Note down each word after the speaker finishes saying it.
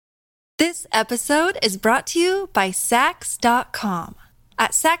This episode is brought to you by Saks.com.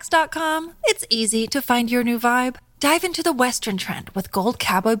 At Saks.com, it's easy to find your new vibe. Dive into the Western trend with gold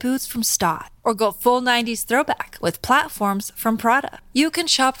cowboy boots from Staud, or go full 90s throwback with platforms from Prada. You can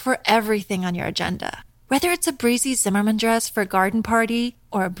shop for everything on your agenda, whether it's a breezy Zimmermann dress for a garden party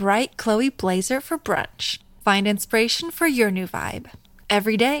or a bright Chloe blazer for brunch. Find inspiration for your new vibe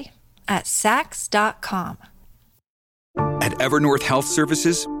every day at Saks.com. At Evernorth Health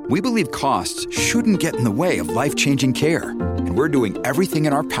Services, we believe costs shouldn't get in the way of life-changing care, and we're doing everything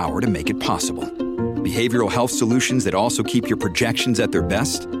in our power to make it possible. Behavioral health solutions that also keep your projections at their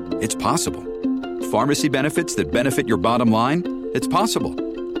best? It's possible. Pharmacy benefits that benefit your bottom line? It's possible.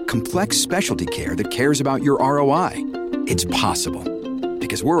 Complex specialty care that cares about your ROI? It's possible.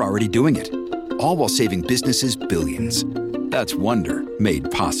 Because we're already doing it. All while saving businesses billions. That's Wonder made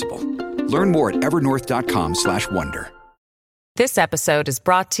possible. Learn more at evernorth.com/wonder. This episode is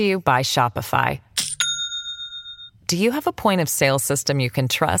brought to you by Shopify. Do you have a point of sale system you can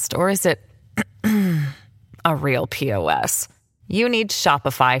trust, or is it a real POS? You need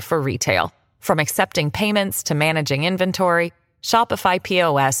Shopify for retail. From accepting payments to managing inventory, Shopify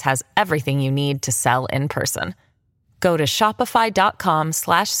POS has everything you need to sell in person. Go to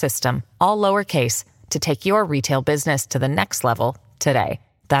shopify.com/system, all lowercase, to take your retail business to the next level today.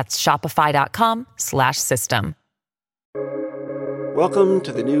 That's shopify.com/system. Welcome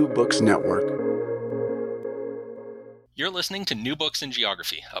to the New Books Network. You're listening to New Books in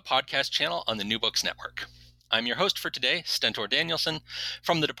Geography, a podcast channel on the New Books Network. I'm your host for today, Stentor Danielson,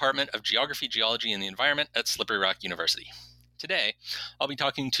 from the Department of Geography, Geology, and the Environment at Slippery Rock University. Today, I'll be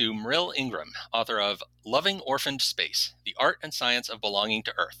talking to Mrill Ingram, author of Loving Orphaned Space, The Art and Science of Belonging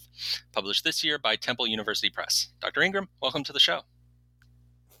to Earth, published this year by Temple University Press. Dr. Ingram, welcome to the show.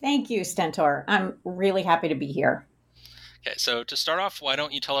 Thank you, Stentor. I'm really happy to be here. Okay, so to start off, why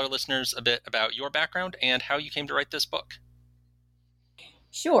don't you tell our listeners a bit about your background and how you came to write this book?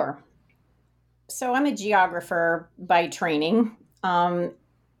 Sure. So I'm a geographer by training, and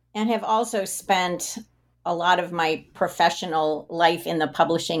have also spent a lot of my professional life in the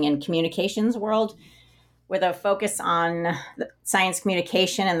publishing and communications world with a focus on science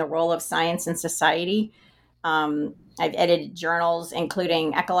communication and the role of science in society. I've edited journals,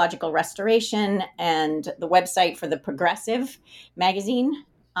 including Ecological Restoration and the website for The Progressive magazine,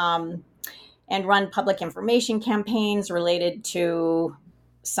 and run public information campaigns related to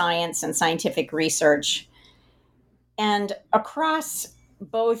science and scientific research. And across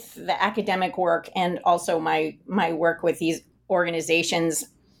both the academic work and also my work with these organizations,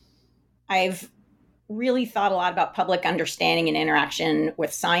 I've really thought a lot about public understanding and interaction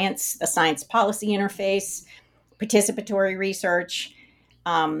with science, the science policy interface, participatory research.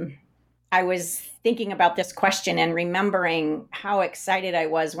 I was thinking about this question and remembering how excited I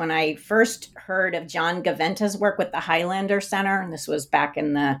was when I first heard of John Gaventa's work with the Highlander Center. And this was back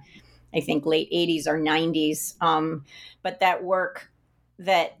in the, I think, late 80s or 90s. But that work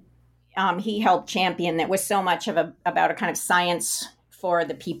that he helped champion that was so much about a kind of science for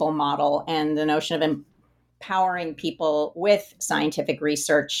the people model and the notion of empowering people with scientific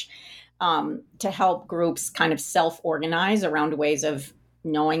research to help groups kind of self-organize around ways of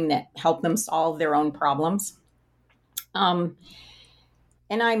knowing that help them solve their own problems. And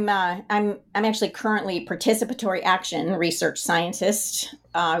I'm actually currently participatory action research scientist.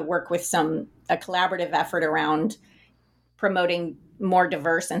 Work with a collaborative effort around promoting more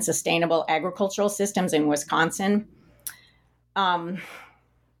diverse and sustainable agricultural systems in Wisconsin. And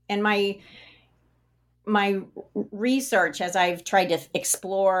my research, as I've tried to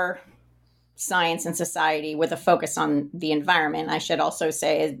explore science and society with a focus on the environment, I should also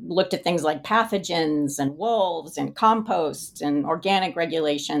say, looked at things like pathogens and wolves and compost and organic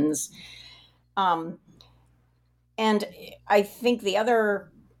regulations. And I think the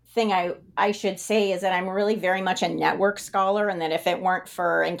other thing I should say is that I'm really very much a network scholar, and that if it weren't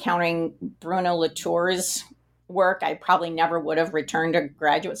for encountering Bruno Latour's work, I probably never would have returned to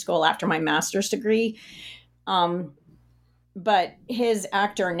graduate school after my master's degree. But his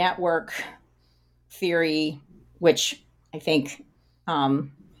actor network theory, which I think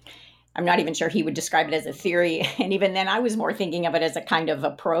I'm not even sure he would describe it as a theory. And even then I was more thinking of it as a kind of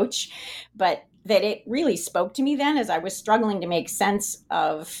approach, but that it really spoke to me then as I was struggling to make sense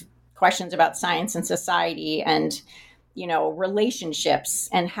of questions about science and society and, relationships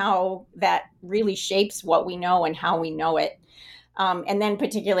and how that really shapes what we know and how we know it. And then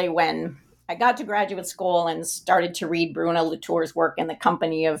particularly when I got to graduate school and started to read Bruno Latour's work in the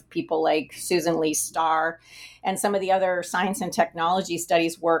company of people like Susan Lee Starr and some of the other science and technology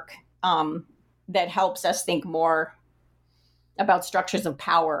studies work that helps us think more about structures of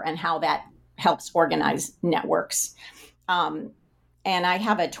power and how that helps organize networks. And I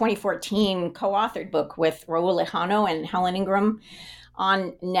have a 2014 co-authored book with Raul Lejano and Helen Ingram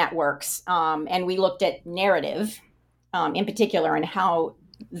on networks. And we looked at narrative in particular and how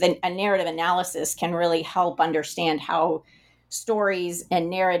a narrative analysis can really help understand how stories and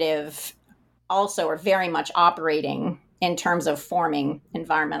narrative also are very much operating in terms of forming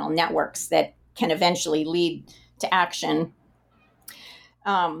environmental networks that can eventually lead to action.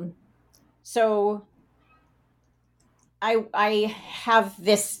 So I have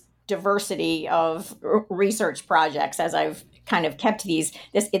this diversity of research projects as I've kind of kept this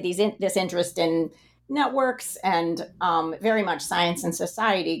interest in networks and very much science and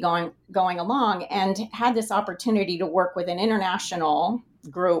society going along, and had this opportunity to work with an international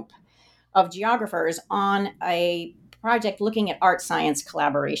group of geographers on a project looking at art science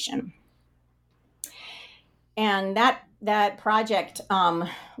collaboration. And that project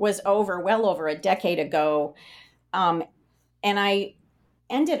was well over a decade ago. And I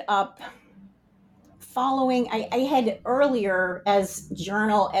ended up following, I had earlier, as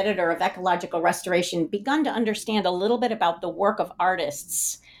journal editor of Ecological Restoration, begun to understand a little bit about the work of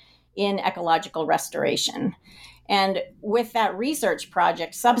artists in ecological restoration. And with that research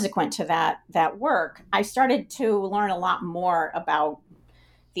project, subsequent to that work, I started to learn a lot more about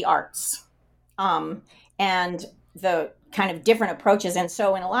the arts and the kind of different approaches. And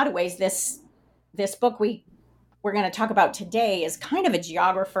so in a lot of ways, this book we're going to talk about today is kind of a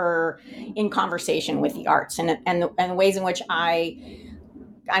geographer in conversation with the arts and the ways in which I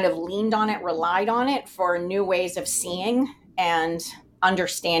kind of leaned on it, relied on it for new ways of seeing and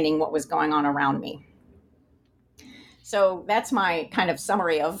understanding what was going on around me. So that's my kind of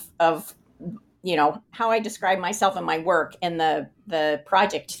summary of how I describe myself and my work in the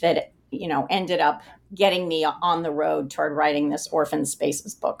project that, ended up getting me on the road toward writing this Orphaned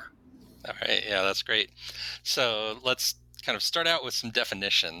Spaces book. All right. Yeah, that's great. So let's kind of start out with some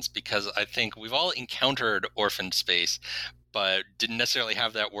definitions, because I think we've all encountered orphaned space, but didn't necessarily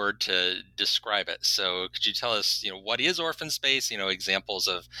have that word to describe it. So could you tell us, what is orphaned space, examples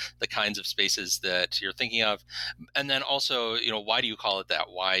of the kinds of spaces that you're thinking of, and then also, why do you call it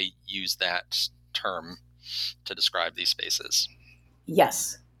that? Why use that term to describe these spaces?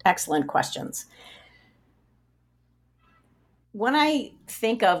 Yes. Excellent questions. When I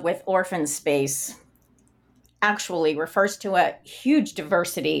think of with orphan space, actually refers to a huge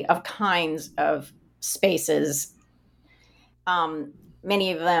diversity of kinds of spaces.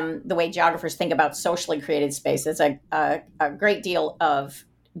 Many of them, the way geographers think about socially created spaces, a great deal of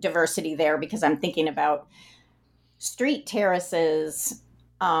diversity there, because I'm thinking about street terraces,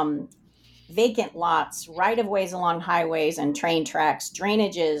 vacant lots, right-of-ways along highways and train tracks,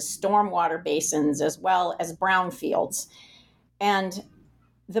 drainages, stormwater basins, as well as brownfields. And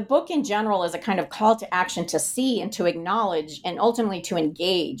the book in general is a kind of call to action to see and to acknowledge and ultimately to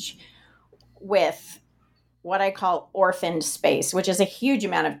engage with what I call orphaned space, which is a huge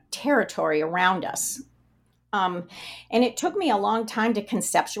amount of territory around us. And it took me a long time to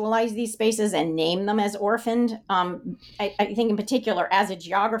conceptualize these spaces and name them as orphaned. I think in particular, as a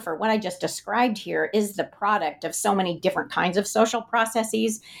geographer, what I just described here is the product of so many different kinds of social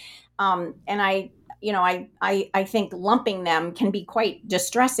processes. And I think lumping them can be quite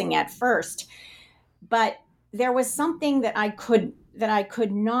distressing at first, but there was something that I could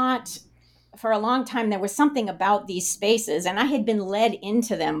not, for a long time, there was something about these spaces, and I had been led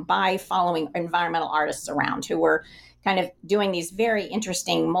into them by following environmental artists around who were kind of doing these very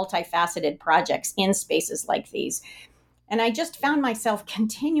interesting, multifaceted projects in spaces like these. And I just found myself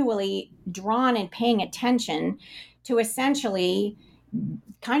continually drawn and paying attention to essentially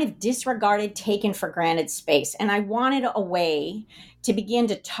kind of disregarded, taken for granted space. And I wanted a way to begin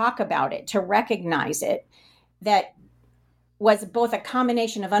to talk about it, to recognize it, that was both a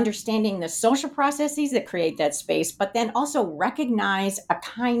combination of understanding the social processes that create that space, but then also recognize a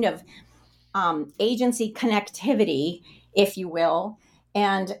kind of agency connectivity, if you will,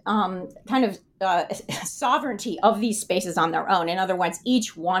 and kind of sovereignty of these spaces on their own. In other words,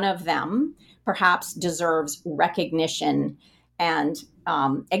 each one of them perhaps deserves recognition and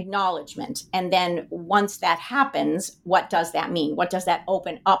acknowledgement. And then once that happens, what does that mean? What does that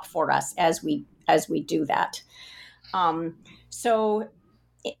open up for us as we do that? So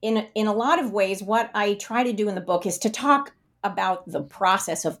in a lot of ways, what I try to do in the book is to talk about the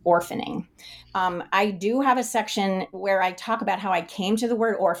process of orphaning. I do have a section where I talk about how I came to the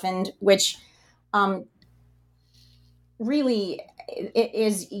word orphaned, which really it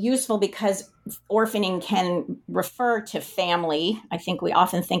is useful because orphaning can refer to family. I think we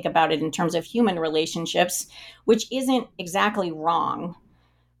often think about it in terms of human relationships, which isn't exactly wrong,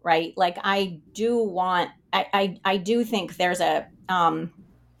 right? Like I do think there's a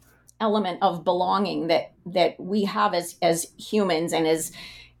element of belonging that we have as humans and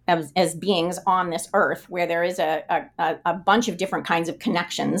as beings on this earth, where there is a bunch of different kinds of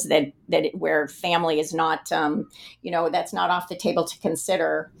connections where family is not, that's not off the table to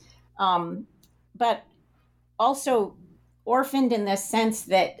consider. But also orphaned in the sense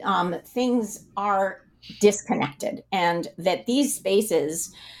that things are disconnected and that these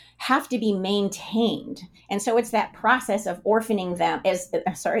spaces have to be maintained. And so it's that process of orphaning them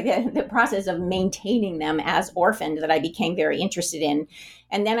the process of maintaining them as orphaned that I became very interested in.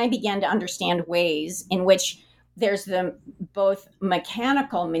 And then I began to understand ways in which there's the both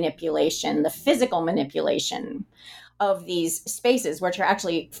mechanical manipulation, the physical manipulation of these spaces, which are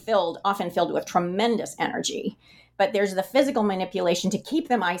actually often filled with tremendous energy. But there's the physical manipulation to keep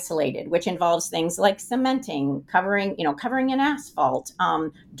them isolated, which involves things like cementing, covering in asphalt,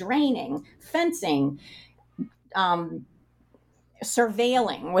 draining, fencing,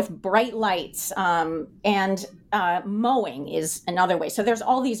 surveilling with bright lights, and mowing is another way. So there's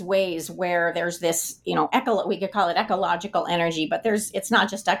all these ways where there's this, we could call it ecological energy, but it's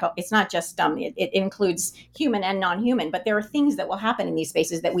not just it includes human and non-human, but there are things that will happen in these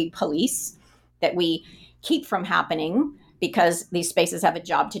spaces that we police, that we keep from happening because these spaces have a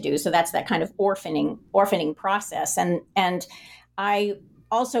job to do. So that's that kind of orphaning process. And I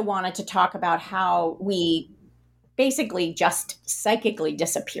also wanted to talk about how we basically just psychically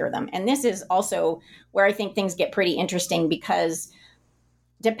disappear them. And this is also where I think things get pretty interesting, because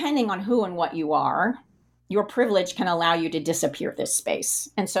depending on who and what you are, your privilege can allow you to disappear this space.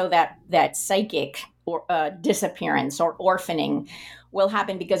 And so that psychic or disappearance or orphaning will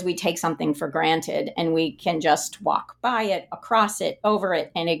happen because we take something for granted and we can just walk by it, across it, over it,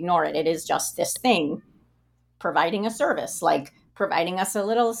 and ignore it. It is just this thing providing a service, like providing us a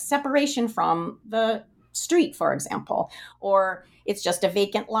little separation from the street, for example, or it's just a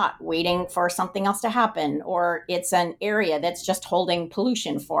vacant lot waiting for something else to happen, or it's an area that's just holding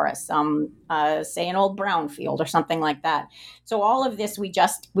pollution for us, say an old brown field or something like that. So all of this, we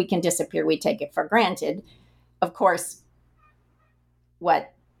can disappear. We take it for granted. Of course,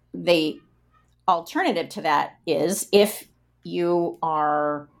 what the alternative to that is, if you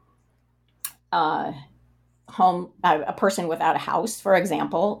are a person without a house, for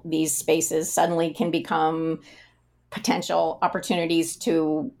example, these spaces suddenly can become potential opportunities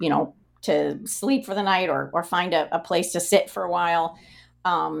to sleep for the night or find a place to sit for a while.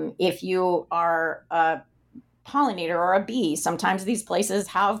 If you are a pollinator or a bee, sometimes these places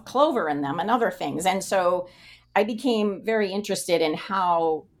have clover in them and other things. And so I became very interested in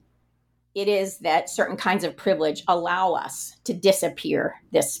how it is that certain kinds of privilege allow us to disappear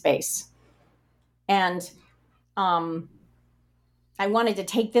this space. And I wanted to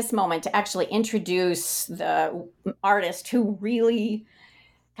take this moment to actually introduce the artist who really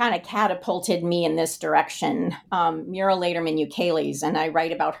kind of catapulted me in this direction, Muriel Laderman-Ukeles, and I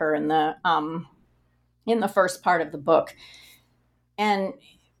write about her in the first part of the book. And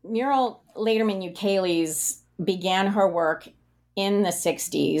Muriel Laderman-Ukeles began her work in the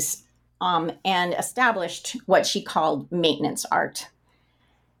 60s and established what she called maintenance art.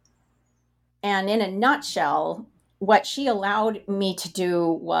 And in a nutshell, what she allowed me to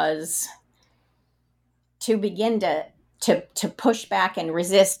do was to begin to push back and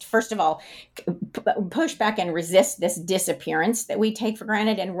resist, first of all, push back and resist this disappearance that we take for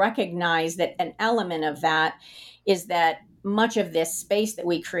granted, and recognize that an element of that is that much of this space that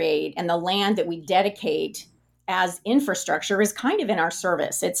we create and the land that we dedicate as infrastructure is kind of in our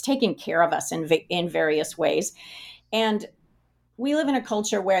service. It's taking care of us in various ways. And we live in a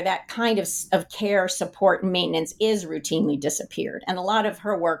culture where that kind of care, support, and maintenance is routinely disappeared. And a lot of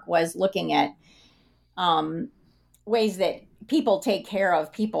her work was looking at ways that people take care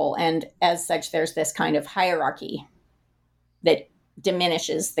of people. And as such, there's this kind of hierarchy that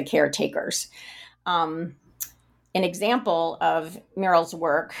diminishes the caretakers. An example of Muriel's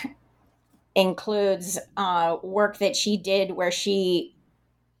work includes work that she did where she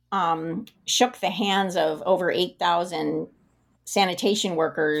shook the hands of over 8,000 sanitation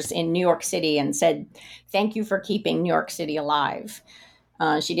workers in New York City and said, "Thank you for keeping New York City alive."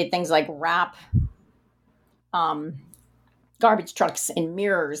 She did things like wrap garbage trucks in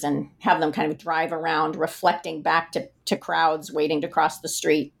mirrors and have them kind of drive around, reflecting back to crowds waiting to cross the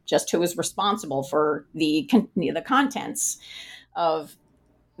street, just who was responsible for the contents of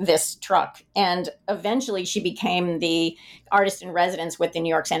this truck. And eventually she became the artist in residence with the New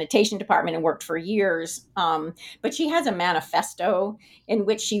York Sanitation Department and worked for years. But she has a manifesto in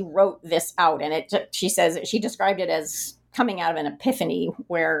which she wrote this out. And she says, she described it as coming out of an epiphany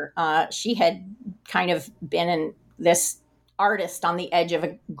where she had kind of been this artist on the edge of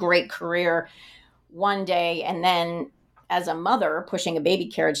a great career one day, and then as a mother pushing a baby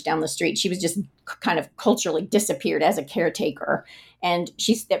carriage down the street, she was just kind of culturally disappeared as a caretaker. And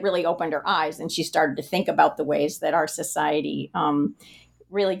that really opened her eyes, and she started to think about the ways that our society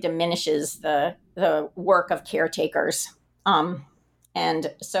really diminishes the work of caretakers.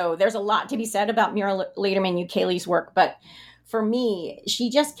 And so there's a lot to be said about Muriel Lederman Ukele's work, but for me,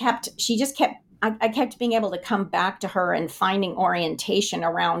 I kept being able to come back to her and finding orientation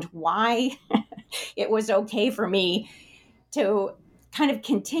around why it was okay for me to kind of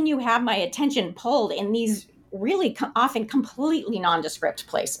continue have my attention pulled in these really often completely nondescript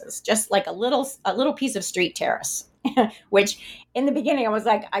places, just like a little piece of street terrace, which in the beginning I was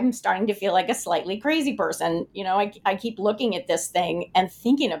like, I'm starting to feel like a slightly crazy person. You know, I keep looking at this thing and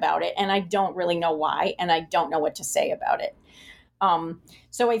thinking about it, and I don't really know why, and I don't know what to say about it.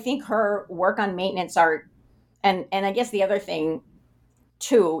 So I think her work on maintenance art, and I guess the other thing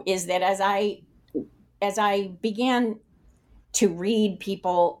too, is that as I began to read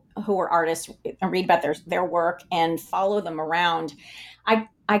people who were artists and read about their work and follow them around, I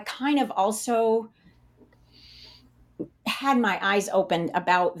kind of also had my eyes opened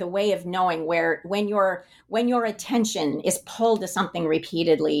about the way of knowing when your attention is pulled to something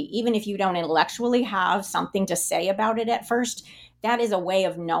repeatedly, even if you don't intellectually have something to say about it at first, that is a way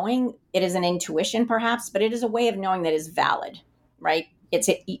of knowing. It is an intuition perhaps, but it is a way of knowing that is valid, right?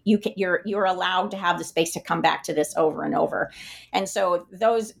 You're allowed to have the space to come back to this over and over. And so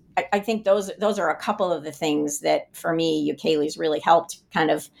I think those are a couple of the things that for me, Ukele's really helped kind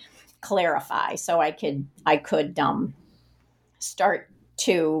of clarify. So I could start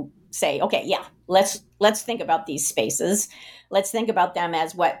to say, okay, yeah, let's think about these spaces. Let's think about them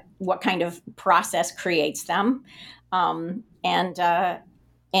as what kind of process creates them. And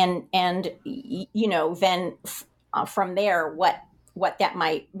you know, then from there, what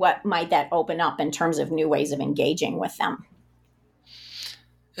might that open up in terms of new ways of engaging with them?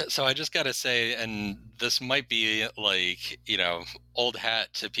 So I just got to say, and this might be like, you know, old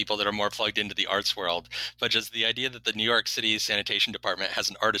hat to people that are more plugged into the arts world, but just the idea that the New York City Sanitation Department has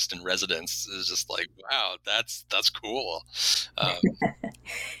an artist in residence is just like, wow, that's cool.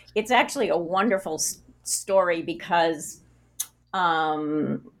 It's actually a wonderful story because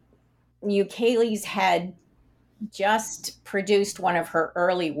Ukele's had just produced one of her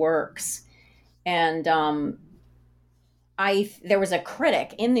early works, and there was a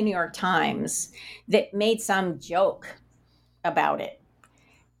critic in the New York Times that made some joke about it.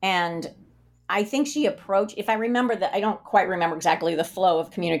 And I think she approached, if I remember I don't quite remember exactly the flow of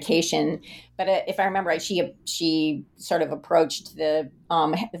communication, but if I remember right, she sort of approached the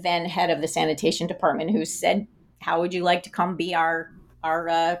then head of the sanitation department, who said, how would you like to come be our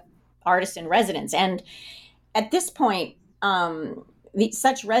artist in residence? And at this point,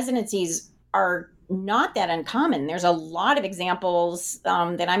 such residencies are not that uncommon. There's a lot of examples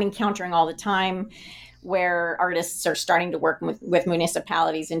that I'm encountering all the time where artists are starting to work with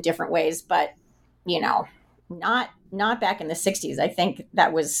municipalities in different ways, but you know, not back in the 60s. I think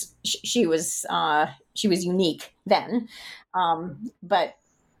that was she was unique then, but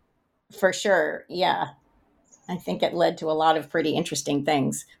for sure, yeah, I think it led to a lot of pretty interesting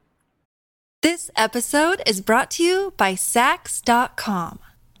things. This episode is brought to you by Saks.com.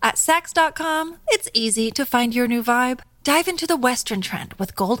 At Saks.com, it's easy to find your new vibe. Dive into the Western trend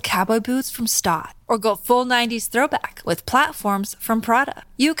with gold cowboy boots from Stott, or go full 90s throwback with platforms from Prada.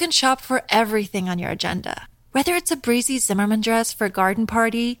 You can shop for everything on your agenda, whether it's a breezy Zimmermann dress for a garden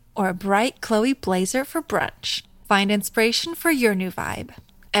party or a bright Chloe blazer for brunch. Find inspiration for your new vibe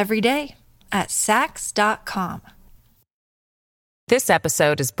every day at Saks.com. This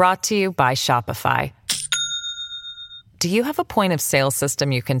episode is brought to you by Shopify. Do you have a point of sale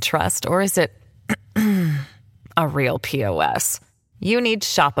system you can trust, or is it a real POS? You need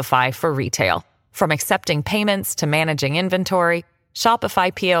Shopify for retail. From accepting payments to managing inventory,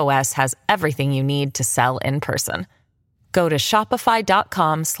 Shopify POS has everything you need to sell in person. Go to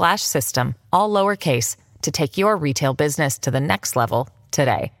shopify.com/system, all lowercase, to take your retail business to the next level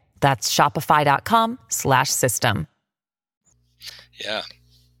today. That's shopify.com/system. Yeah.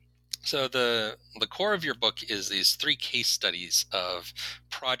 So the core of your book is these 3 case studies of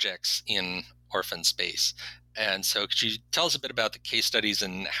projects in orphan space. And so could you tell us a bit about the case studies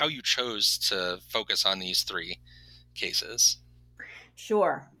and how you chose to focus on these 3 cases?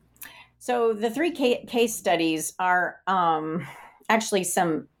 Sure. So the three case studies are actually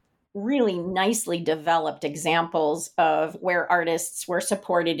some really nicely developed examples of where artists were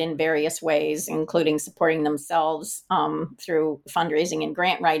supported in various ways, including supporting themselves through fundraising and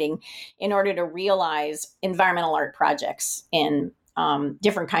grant writing in order to realize environmental art projects in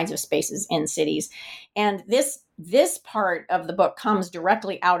different kinds of spaces in cities. And this part of the book comes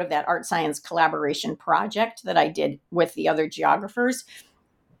directly out of that art science collaboration project that I did with the other geographers.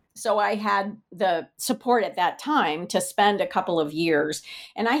 So I had the support at that time to spend a couple of years.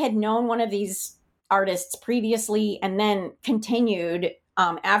 And I had known one of these artists previously and then continued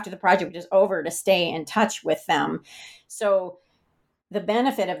after the project was over to stay in touch with them. So the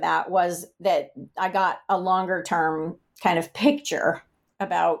benefit of that was that I got a longer term kind of picture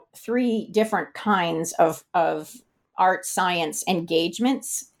about three different kinds of art science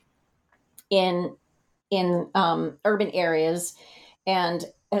engagements in urban areas, and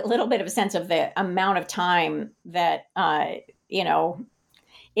a little bit of a sense of the amount of time that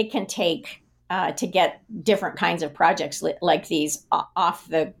it can take to get different kinds of projects like these off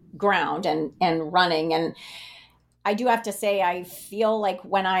the ground and running. And I do have to say, I feel like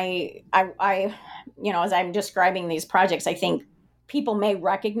when I as I'm describing these projects, I think people may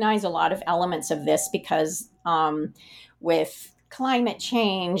recognize a lot of elements of this because with climate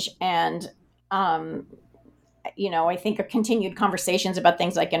change and I think continued conversations about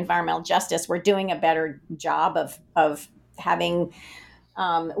things like environmental justice, we're doing a better job of having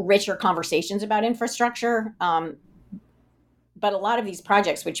richer conversations about infrastructure. But a lot of these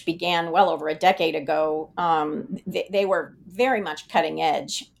projects, which began well over a decade ago, they were very much cutting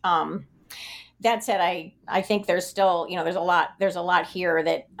edge. That said, I think there's still, there's a lot here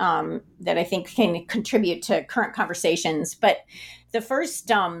that I think can contribute to current conversations. But the first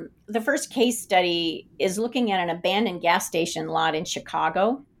case study is looking at an abandoned gas station lot in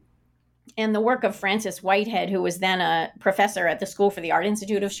Chicago, and the work of Frances Whitehead, who was then a professor at the School for the Art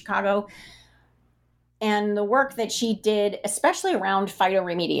Institute of Chicago, and the work that she did, especially around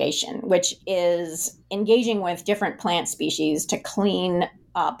phytoremediation, which is engaging with different plant species to clean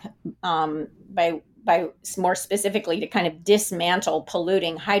up by more specifically to kind of dismantle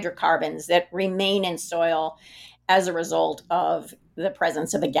polluting hydrocarbons that remain in soil as a result of the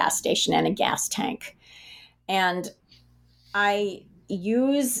presence of a gas station and a gas tank. And I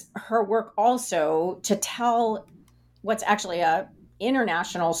use her work also to tell what's actually a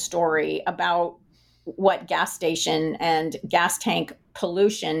international story about what gas station and gas tank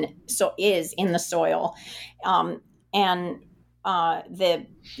pollution is in the soil, and the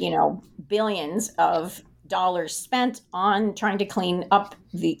billions of dollars spent on trying to clean up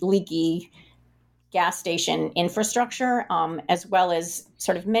the leaky gas station infrastructure, as well as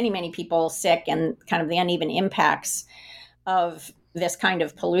sort of many people sick and kind of the uneven impacts of this kind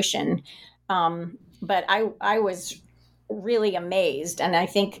of pollution. But I was really amazed, and I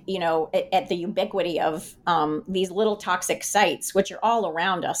think at the ubiquity of these little toxic sites, which are all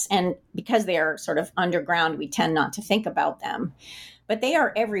around us, and because they are sort of underground, we tend not to think about them, but they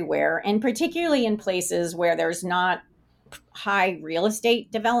are everywhere, and particularly in places where there's not high real estate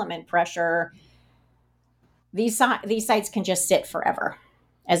development pressure. These sites can just sit forever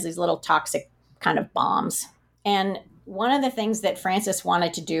as these little toxic kind of bombs. And one of the things that Frances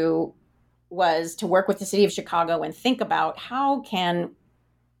wanted to do was to work with the city of Chicago and think about how can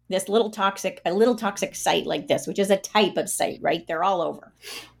a little toxic site like this, which is a type of site, right? They're all over.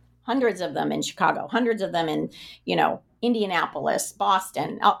 Hundreds of them in Chicago, hundreds of them in, Indianapolis,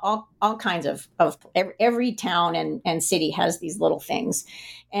 Boston, all kinds of every town and city has these little things.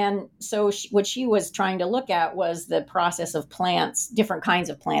 And so what she was trying to look at was the process of plants, different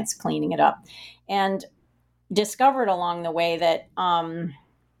kinds of plants, cleaning it up, and discovered along the way that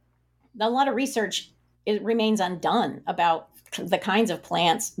a lot of research remains undone about the kinds of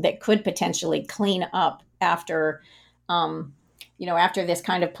plants that could potentially clean up after this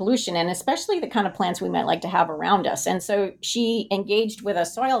kind of pollution, and especially the kind of plants we might like to have around us. And so she engaged with a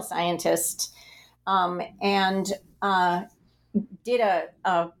soil scientist and did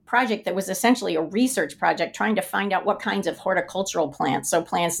a project that was essentially a research project trying to find out what kinds of horticultural plants, so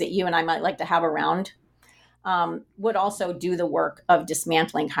plants that you and I might like to have around, would also do the work of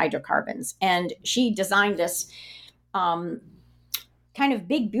dismantling hydrocarbons. And she designed this kind of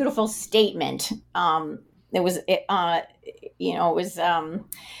big, beautiful statement. It was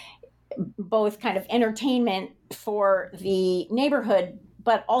both kind of entertainment for the neighborhood,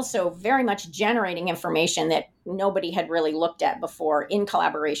 but also very much generating information that nobody had really looked at before, in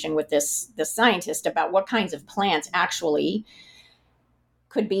collaboration with this scientist, about what kinds of plants actually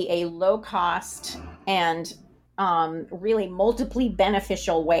could be a low cost and really multiply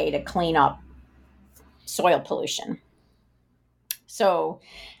beneficial way to clean up soil pollution. So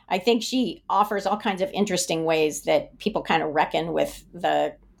I think she offers all kinds of interesting ways that people kind of reckon with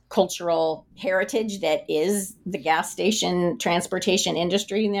the cultural heritage that is the gas station transportation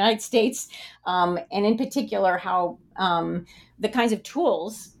industry in the United States. And in particular, how the kinds of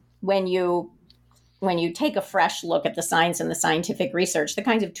tools, when you take a fresh look at the science and the scientific research, the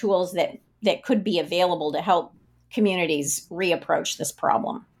kinds of tools that could be available to help communities reapproach this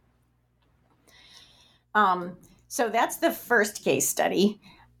problem. So that's the first case study.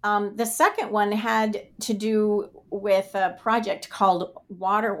 The second one had to do with a project called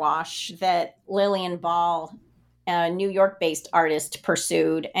Water Wash that Lillian Ball, a New York-based artist,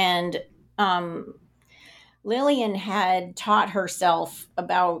 pursued. And Lillian had taught herself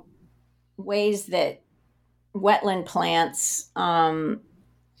about ways that wetland plants,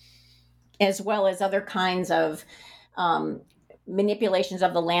 as well as other kinds of manipulations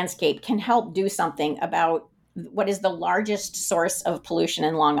of the landscape, can help do something about what is the largest source of pollution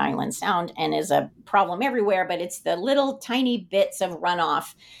in Long Island Sound and is a problem everywhere, but it's the little tiny bits of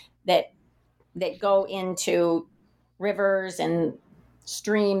runoff that go into rivers and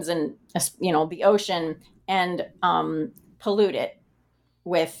streams and, the ocean and pollute it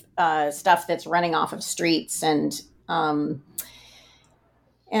with stuff that's running off of streets and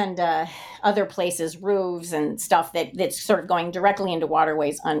other places, roofs and stuff that's sort of going directly into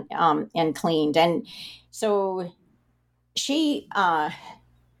waterways and cleaned. And so she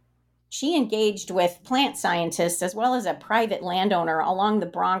engaged with plant scientists as well as a private landowner along the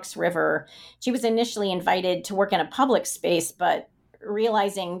Bronx River. She was initially invited to work in a public space, but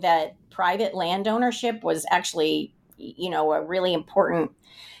realizing that private land ownership was actually, a really important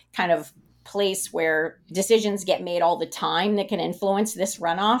kind of place where decisions get made all the time that can influence this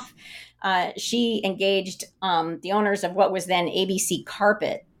runoff. She engaged the owners of what was then ABC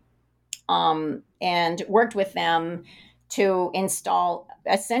Carpet and worked with them to install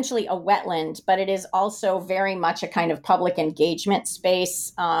essentially a wetland, but it is also very much a kind of public engagement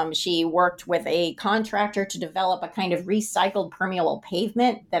space. She worked with a contractor to develop a kind of recycled permeable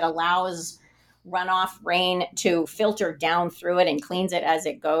pavement that allows runoff rain to filter down through it and cleans it as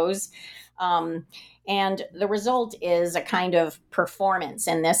it goes. And the result is a kind of performance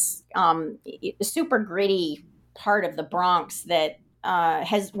in this super gritty part of the Bronx that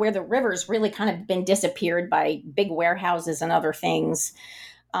where the river's really kind of been disappeared by big warehouses and other things.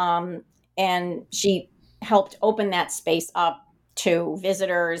 And she helped open that space up to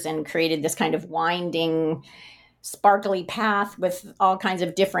visitors and created this kind of winding, sparkly path with all kinds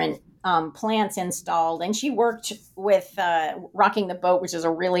of different plants installed. And she worked with Rocking the Boat, which is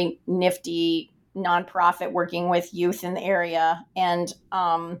a really nifty nonprofit working with youth in the area, and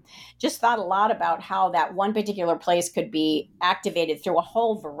just thought a lot about how that one particular place could be activated through a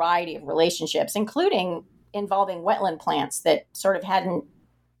whole variety of relationships, including involving wetland plants that sort of hadn't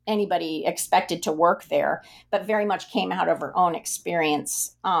anybody expected to work there, but very much came out of her own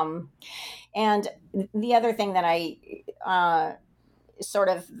experience. And the other thing that I sort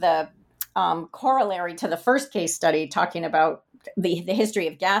of the corollary to the first case study, talking about the history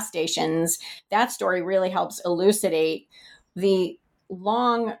of gas stations, that story really helps elucidate the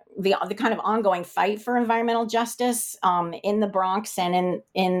kind of ongoing fight for environmental justice in the Bronx and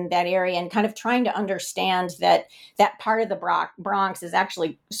in that area, and kind of trying to understand that part of the Bronx is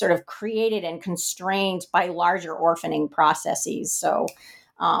actually sort of created and constrained by larger orphaning processes. So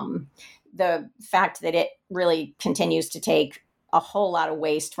the fact that it really continues to take a whole lot of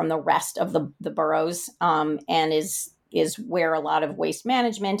waste from the rest of the boroughs and is where a lot of waste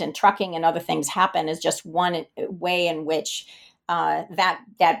management and trucking and other things happen is just one way in which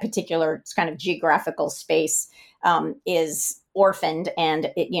that particular kind of geographical space is orphaned,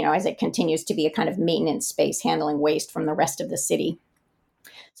 and as it continues to be a kind of maintenance space handling waste from the rest of the city.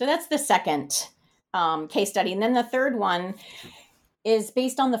 So that's the second case study. And then the third one is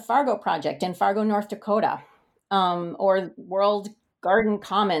based on the Fargo project in Fargo, North Dakota, or World Garden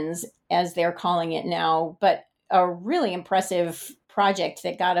Commons, as they're calling it now, but a really impressive project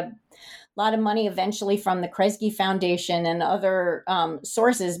that got a lot of money eventually from the Kresge Foundation and other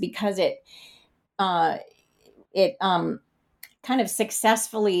sources, because it kind of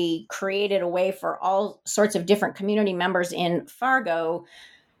successfully created a way for all sorts of different community members in Fargo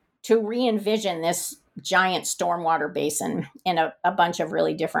to re-envision this giant stormwater basin in a bunch of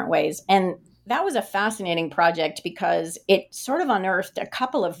really different ways. And that was a fascinating project because it sort of unearthed a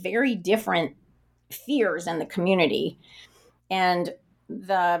couple of very different fears in the community. And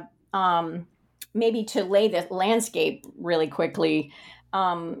the maybe to lay the landscape really quickly,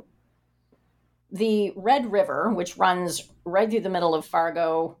 the Red River, which runs right through the middle of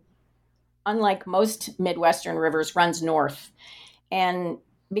Fargo, unlike most Midwestern rivers, runs north. And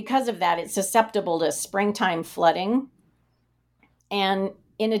because of that, it's susceptible to springtime flooding. And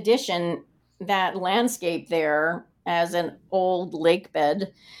in addition, that landscape there as an old lake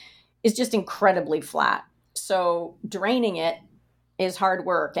bed is just incredibly flat. So draining it is hard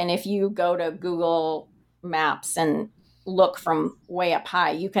work. And if you go to Google Maps and look from way up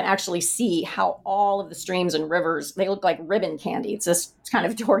high, you can actually see how all of the streams and rivers, they look like ribbon candy. It's just kind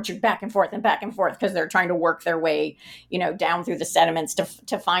of tortured back and forth because they're trying to work their way, down through the sediments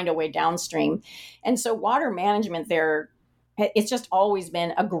to find a way downstream. And so water management there, it's just always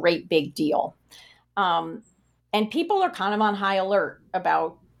been a great big deal. And people are kind of on high alert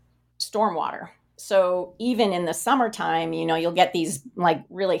about stormwater. So even in the summertime, you'll get these like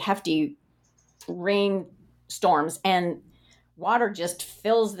really hefty rain storms, and water just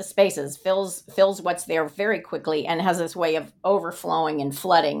fills the spaces, fills what's there very quickly, and has this way of overflowing and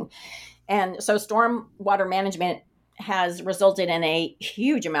flooding. And so storm water management has resulted in a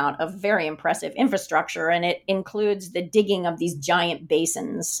huge amount of very impressive infrastructure, and it includes the digging of these giant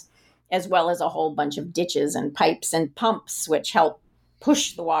basins, as well as a whole bunch of ditches and pipes and pumps, which help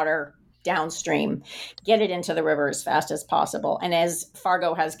push the water downstream, get it into the river as fast as possible. And as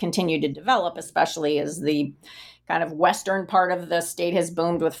Fargo has continued to develop, especially as the kind of western part of the state has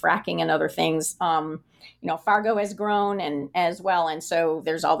boomed with fracking and other things, Fargo has grown and as well. And so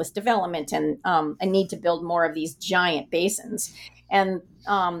there's all this development and a need to build more of these giant basins. And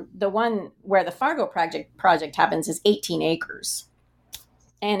the one where the Fargo project happens is 18 acres.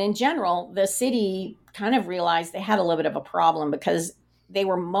 And in general, the city kind of realized they had a little bit of a problem because they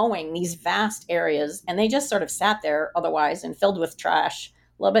were mowing these vast areas and they just sort of sat there otherwise and filled with trash,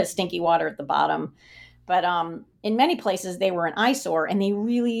 a little bit of stinky water at the bottom. But in many places, they were an eyesore, and they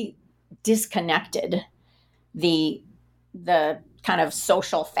really disconnected the kind of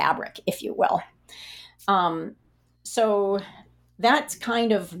social fabric, if you will. So that's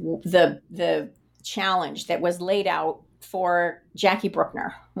kind of the challenge that was laid out for Jackie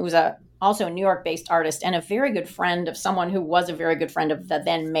Bruckner, who was also a New York-based artist and a very good friend of someone who was a very good friend of the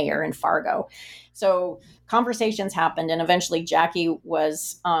then mayor in Fargo. So conversations happened, and eventually Jackie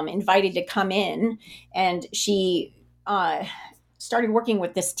was invited to come in, and she started working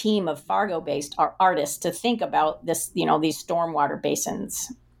with this team of Fargo-based artists to think about this, these stormwater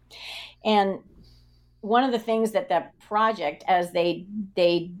basins. And one of the things that the project, as they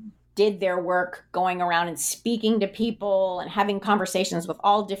did their work going around and speaking to people and having conversations with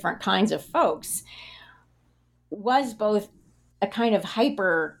all different kinds of folks, was both a kind of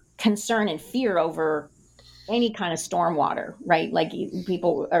hyper concern and fear over any kind of stormwater, right? Like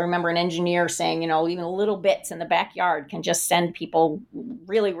people, I remember an engineer saying, even little bits in the backyard can just send people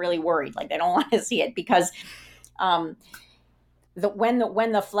really, really worried. Like they don't want to see it because when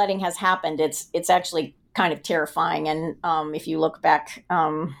the flooding has happened, it's actually kind of terrifying. And if you look back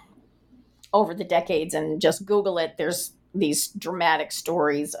over the decades and just Google it, there's these dramatic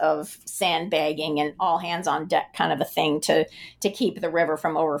stories of sandbagging and all hands on deck kind of a thing to keep the river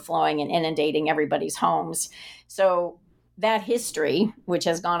from overflowing and inundating everybody's homes. So that history, which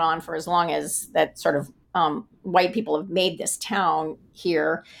has gone on for as long as that sort of white people have made this town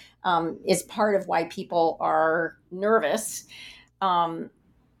here, is part of why people are nervous.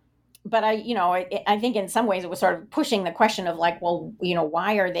 But I think in some ways it was sort of pushing the question of like, well,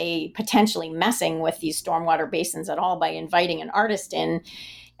 why are they potentially messing with these stormwater basins at all by inviting an artist in?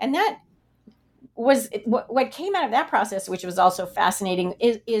 And that was what came out of that process, which was also fascinating,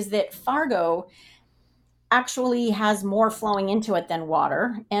 is that Fargo actually has more flowing into it than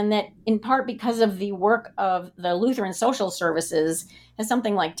water. And that in part because of the work of the Lutheran Social Services has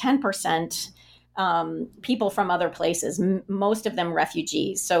something like 10% people from other places, most of them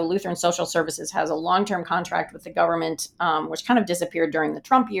refugees. So Lutheran Social Services has a long-term contract with the government, which kind of disappeared during the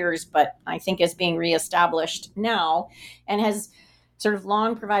Trump years, but I think is being reestablished now, and has sort of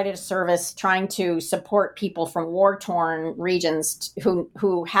long provided a service trying to support people from war-torn regions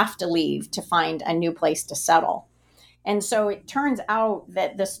who have to leave to find a new place to settle. And so it turns out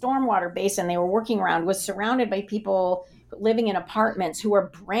that the stormwater basin they were working around was surrounded by people living in apartments who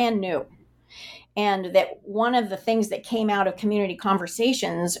were brand new. And that one of the things that came out of community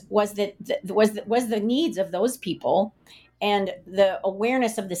conversations was that was the needs of those people and the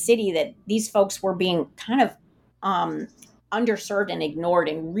awareness of the city that these folks were being kind of underserved and ignored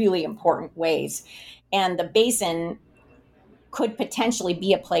in really important ways. And the basin could potentially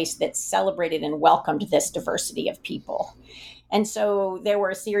be a place that celebrated and welcomed this diversity of people. And so there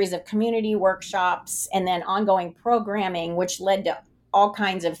were a series of community workshops and then ongoing programming, which led to all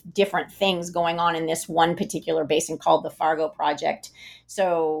kinds of different things going on in this one particular basin called the Fargo Project.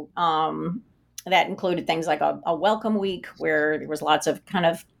 So that included things like a welcome week where there was lots of kind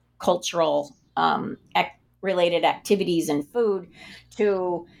of cultural related activities and food,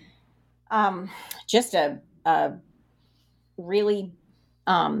 to just a really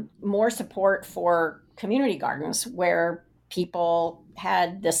more support for community gardens where people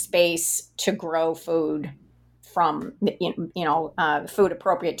had the space to grow food from, food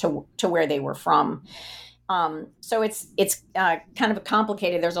appropriate to where they were from. So it's kind of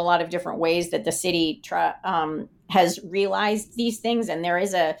complicated. There's a lot of different ways that the city has realized these things, and there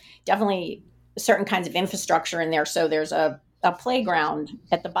is definitely certain kinds of infrastructure in there. So there's a playground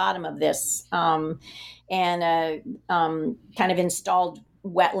at the bottom of this, and a kind of installed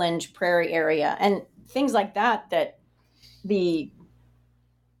wetland prairie area and things like that the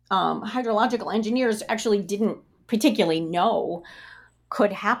hydrological engineers actually didn't particularly know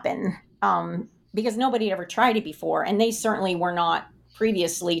could happen, because nobody had ever tried it before. And they certainly were not,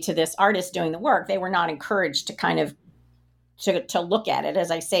 previously to this artist doing the work, they were not encouraged to kind of to look at it.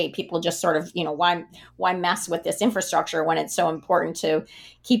 As I say, people just sort of, why mess with this infrastructure when it's so important to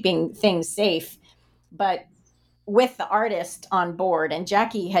keeping things safe? But with the artist on board, and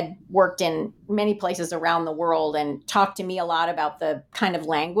Jackie had worked in many places around the world and talked to me a lot about the kind of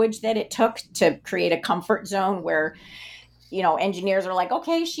language that it took to create a comfort zone where, engineers are like,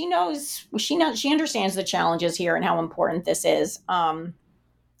 okay, she understands the challenges here and how important this is.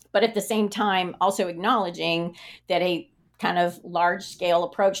 But at the same time, also acknowledging that a kind of large scale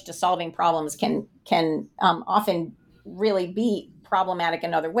approach to solving problems can often really be problematic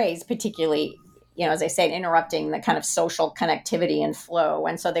in other ways, particularly, as I said, interrupting the kind of social connectivity and flow.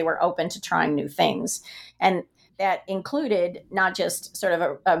 And so they were open to trying new things. And that included not just sort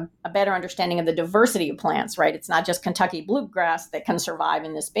of a better understanding of the diversity of plants, right? It's not just Kentucky bluegrass that can survive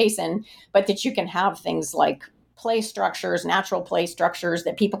in this basin, but that you can have things like play structures, natural play structures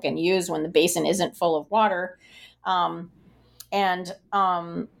that people can use when the basin isn't full of water. And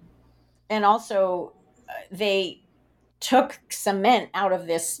also they took cement out of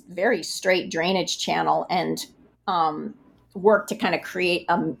this very straight drainage channel and worked to kind of create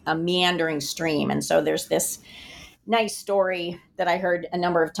a meandering stream. And so there's this nice story that I heard a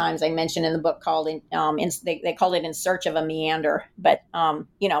number of times I mentioned in the book called, they called it In Search of a Meander. But,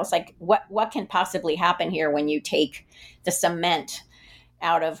 it's like, what can possibly happen here when you take the cement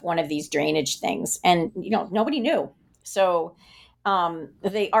out of one of these drainage things? And, nobody knew. So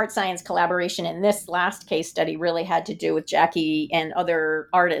the art science collaboration in this last case study really had to do with Jackie and other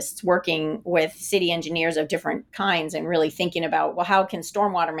artists working with city engineers of different kinds and really thinking about, well, how can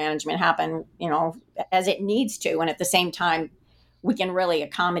stormwater management happen, as it needs to? And at the same time, we can really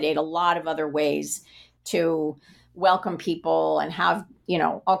accommodate a lot of other ways to welcome people and have,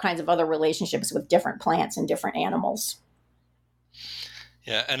 all kinds of other relationships with different plants and different animals.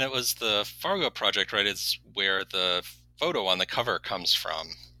 Yeah, and it was the Fargo project, right? It's where the photo on the cover comes from,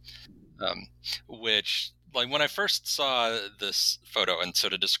 which, like, when I first saw this photo, and so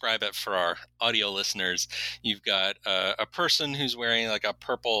to describe it for our audio listeners, you've got a person who's wearing like a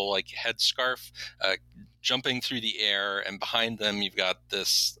purple headscarf jumping through the air, and behind them you've got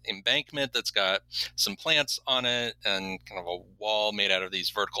this embankment that's got some plants on it and kind of a wall made out of these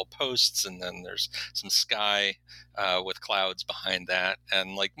vertical posts, and then there's some sky with clouds behind that.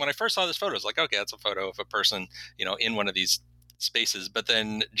 And like, when I first saw this photo, I was like, okay, that's a photo of a person, in one of these spaces. But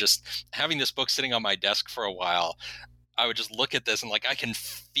then just having this book sitting on my desk for a while, I would just look at this and like, I can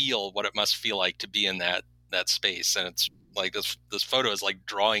feel what it must feel like to be in that space. And it's like, this photo is like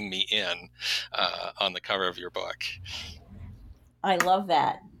drawing me in on the cover of your book. I love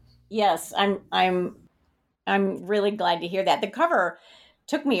that. Yes, I'm really glad to hear that. The cover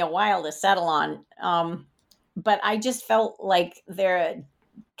took me a while to settle on, but I just felt like the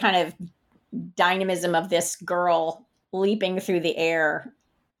kind of dynamism of this girl leaping through the air,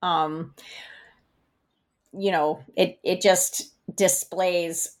 it just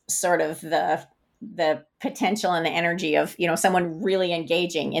displays sort of the potential and the energy of, someone really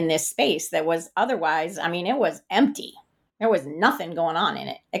engaging in this space that was otherwise, it was empty. There was nothing going on in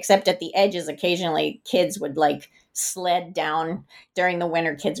it, except at the edges. Occasionally kids would sled down during the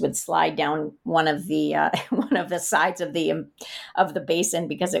winter. Kids would slide down one of the sides of the basin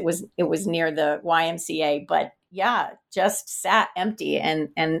because it was near the YMCA. But yeah, just sat empty.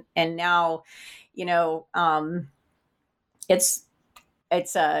 And now, it's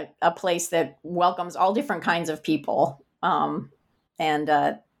a place that welcomes all different kinds of people.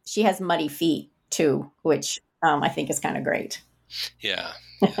 And she has muddy feet too, which I think is kind of great. Yeah.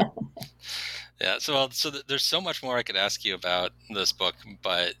 Yeah, there's so much more I could ask you about this book,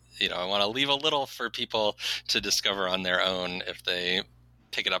 but I want to leave a little for people to discover on their own if they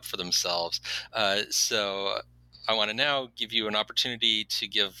pick it up for themselves. So I want to now give you an opportunity to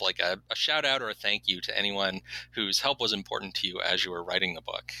give like a shout out or a thank you to anyone whose help was important to you as you were writing the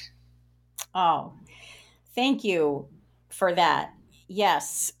book. Oh, thank you for that.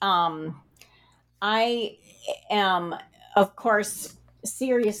 Yes. I am, of course,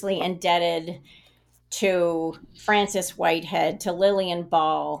 seriously indebted to Frances Whitehead, to Lillian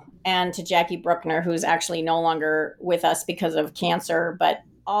Ball, and to Jackie Bruckner, who's actually no longer with us because of cancer. But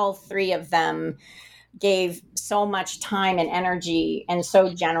all three of them gave so much time and energy and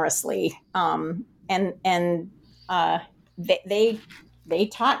so generously. They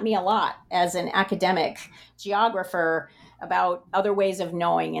taught me a lot as an academic geographer about other ways of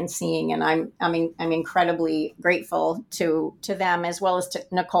knowing and seeing, and I'm incredibly grateful to them, as well as to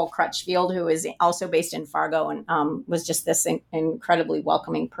Nicole Crutchfield, who is also based in Fargo and was just this incredibly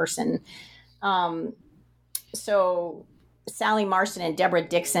welcoming person. So Sally Marston and Deborah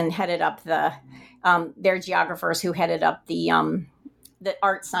Dixon headed up their geographers who headed up the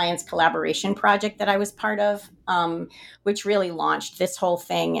art science collaboration project that I was part of, which really launched this whole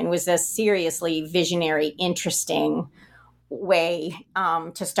thing and was a seriously visionary, interesting way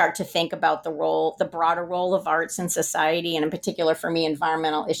to start to think about the broader role of arts in society, and in particular for me,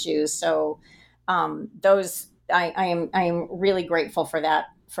 environmental issues. So I am really grateful for that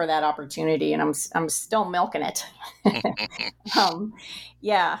opportunity, and I'm still milking it.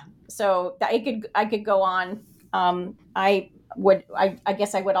 Yeah. So I could go on. I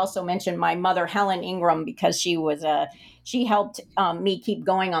guess I would also mention my mother, Helen Ingram, because she helped me keep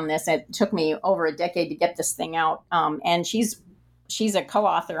going on this. It took me over a decade to get this thing out. And she's a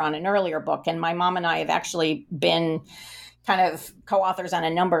co-author on an earlier book. And my mom and I have actually been kind of co-authors on a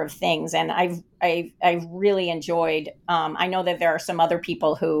number of things. And I've really enjoyed, I know that there are some other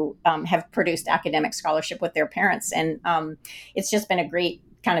people who have produced academic scholarship with their parents. And it's just been a great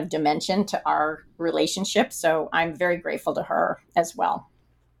kind of dimension to our relationship. So I'm very grateful to her as well.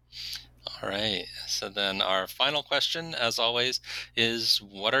 All right. So then our final question, as always, is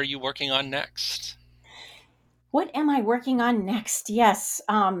what are you working on next? What am I working on next? Yes.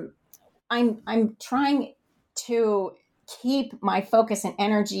 I'm trying to keep my focus and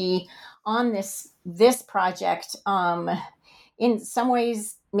energy on this project. In some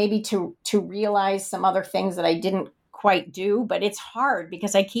ways, maybe to realize some other things that I didn't quite do, but it's hard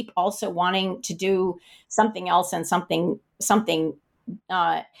because I keep also wanting to do something else and something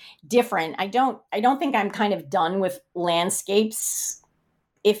different. I don't think I'm kind of done with landscapes,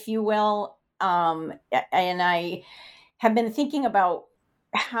 if you will. And I have been thinking about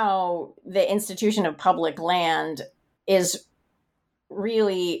how the institution of public land is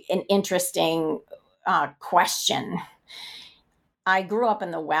really an interesting question. I grew up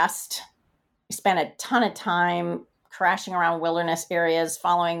in the West, spent a ton of time crashing around wilderness areas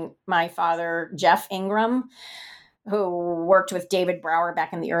following my father, Jeff Ingram, who worked with David Brower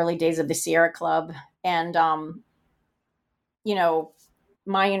back in the early days of the Sierra Club. And,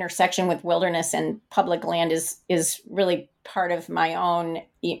 my intersection with wilderness and public land is really part of my own,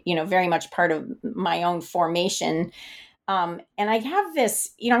 very much part of my own formation. And I have this,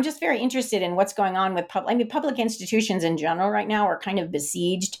 I'm just very interested in what's going on with public institutions in general right now are kind of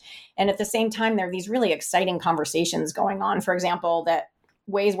besieged. And at the same time, there are these really exciting conversations going on. For example, that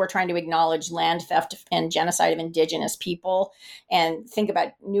ways we're trying to acknowledge land theft and genocide of indigenous people and think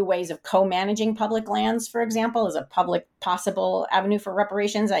about new ways of co-managing public lands, for example, as a public possible avenue for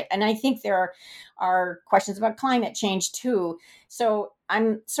reparations. And I think there are questions about climate change too. So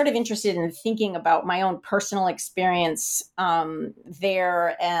I'm sort of interested in thinking about my own personal experience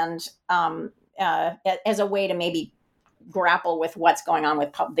there and as a way to maybe grapple with what's going on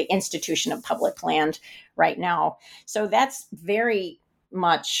with the institution of public land right now. So that's very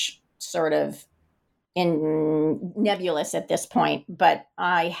much sort of in nebulous at this point, but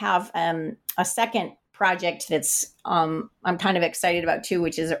I have a second project that's I'm kind of excited about too,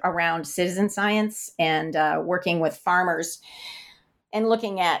 which is around citizen science and working with farmers and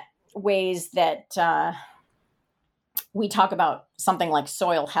looking at ways that we talk about something like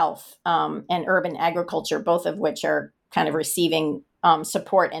soil health and urban agriculture, both of which are kind of receiving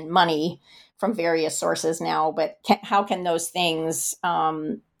support and money from various sources now, but how can those things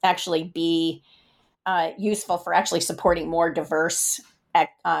actually be useful for actually supporting more diverse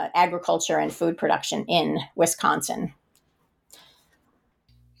agriculture and food production in Wisconsin?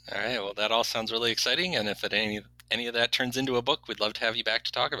 All right. Well, that all sounds really exciting. And if any of that turns into a book, we'd love to have you back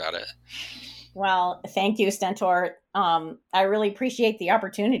to talk about it. Well, thank you, Stentor. I really appreciate the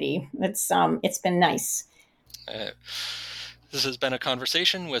opportunity. It's been nice. This has been a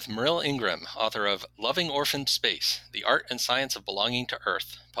conversation with Muriel Ingram, author of Loving Orphaned Space, The Art and Science of Belonging to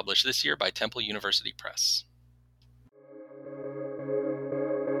Earth, published this year by Temple University Press.